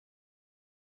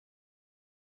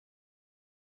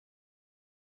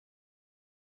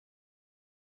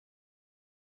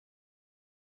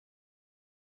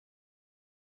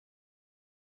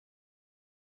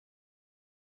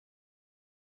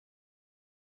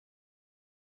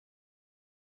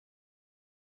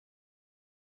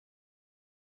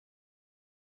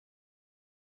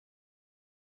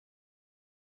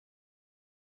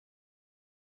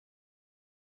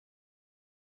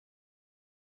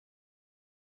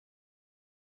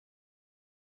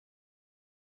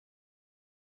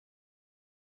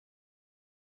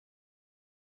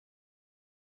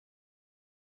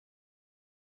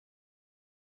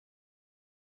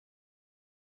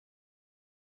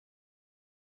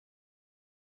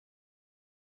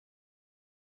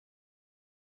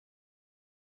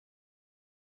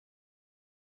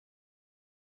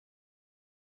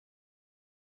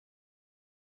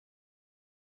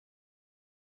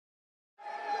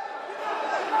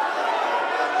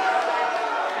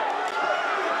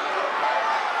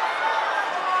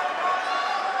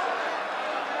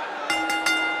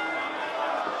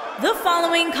The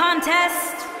following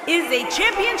contest is a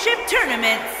championship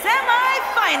tournament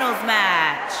semi-finals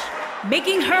match.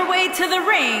 Making her way to the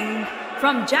ring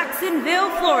from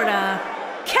Jacksonville, Florida,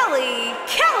 Kelly.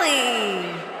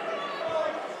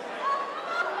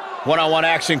 One-on-one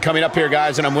action coming up here,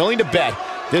 guys, and I'm willing to bet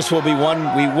this will be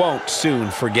one we won't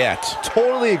soon forget.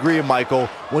 Totally agree, Michael.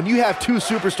 When you have two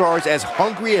superstars as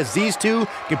hungry as these two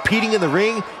competing in the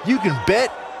ring, you can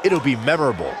bet it'll be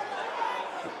memorable.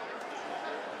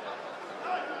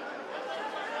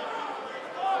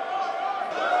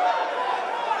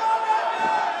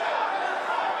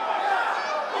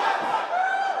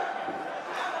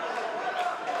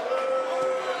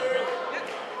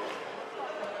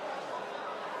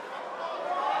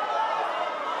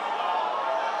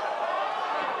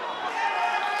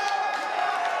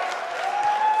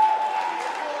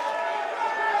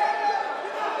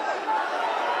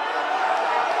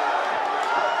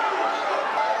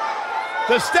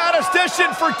 The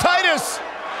statistician for Titus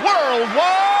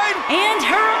Worldwide. And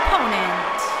her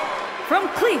opponent, from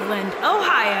Cleveland,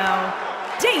 Ohio,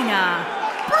 Dana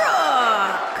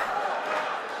Brooke.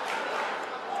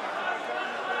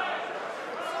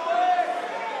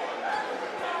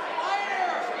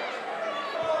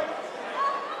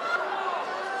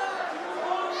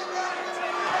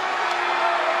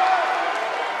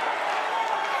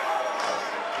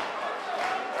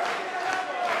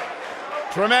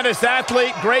 Tremendous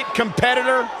athlete, great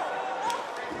competitor.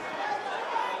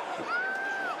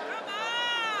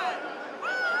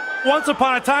 Once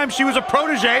upon a time, she was a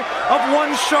protege of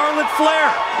one Charlotte Flair.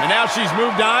 And now she's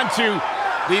moved on to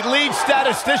the lead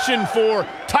statistician for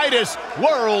Titus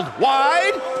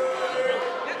Worldwide.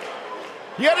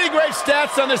 You got any great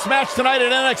stats on this match tonight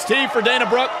at NXT for Dana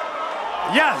Brooke?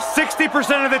 Yeah,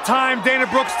 60% of the time, Dana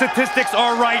Brooke's statistics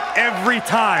are right every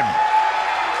time.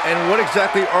 And what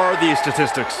exactly are these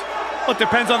statistics? Well, it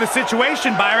depends on the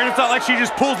situation, Byron. It's not like she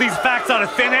just pulls these facts out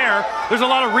of thin air. There's a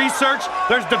lot of research,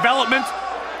 there's development,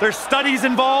 there's studies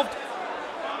involved.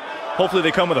 Hopefully they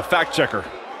come with a fact checker.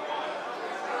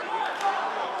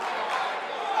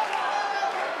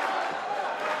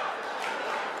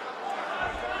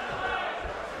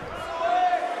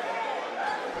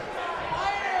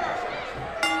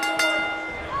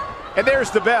 And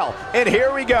there's the bell, and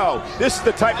here we go. This is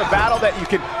the type of battle that you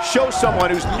can show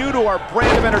someone who's new to our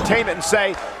brand of entertainment and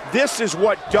say, this is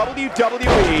what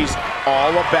WWE's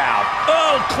all about.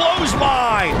 Oh,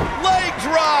 clothesline, leg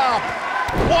drop.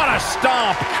 What a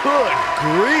stomp, good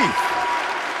grief.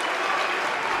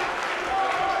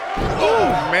 Oh,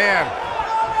 man.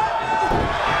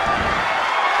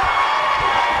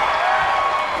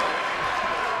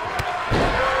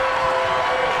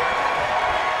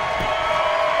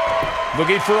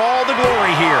 Looking for all the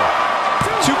glory here.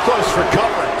 Too close for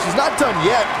cover. She's not done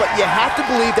yet, but you have to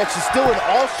believe that she's still in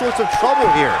all sorts of trouble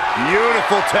here.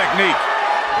 Beautiful technique.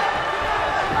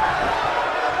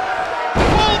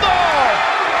 Bulldog!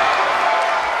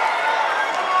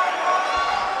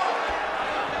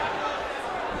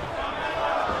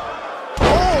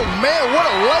 Oh, man, what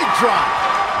a leg drop.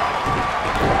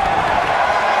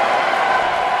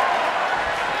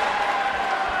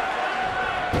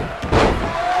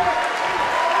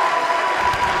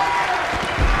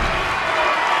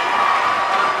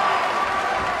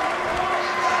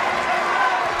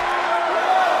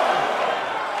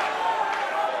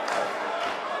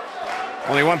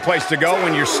 Only one place to go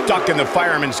when you're stuck in the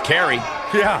fireman's carry.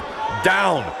 Yeah,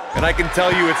 down. And I can tell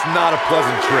you it's not a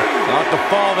pleasant trip. Not the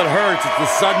fall that hurts, it's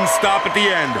the sudden stop at the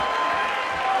end.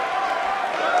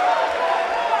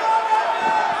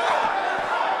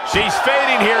 She's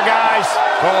fading here, guys.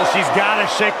 Oh, she's got to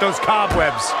shake those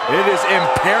cobwebs. It is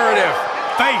imperative.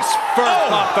 Face first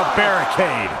off the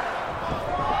barricade.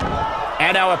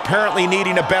 And now apparently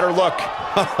needing a better look.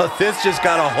 This just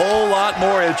got a whole lot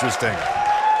more interesting.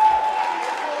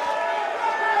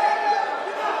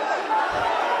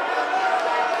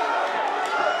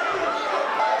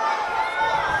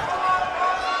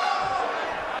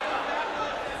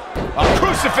 A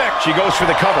crucifix. She goes for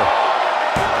the cover.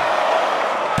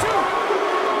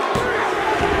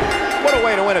 What a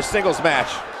way to win a singles match.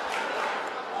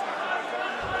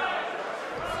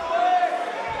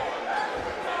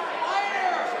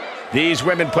 These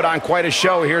women put on quite a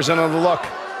show. Here's another look.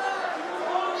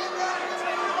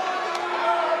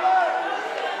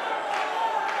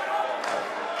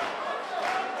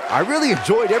 I really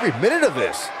enjoyed every minute of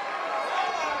this.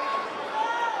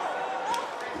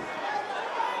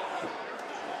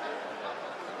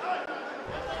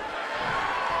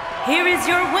 Here is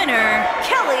your winner,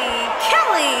 Kelly.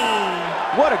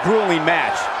 What a grueling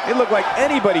match. It looked like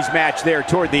anybody's match there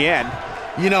toward the end.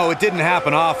 You know, it didn't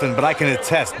happen often, but I can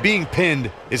attest, being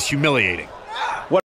pinned is humiliating.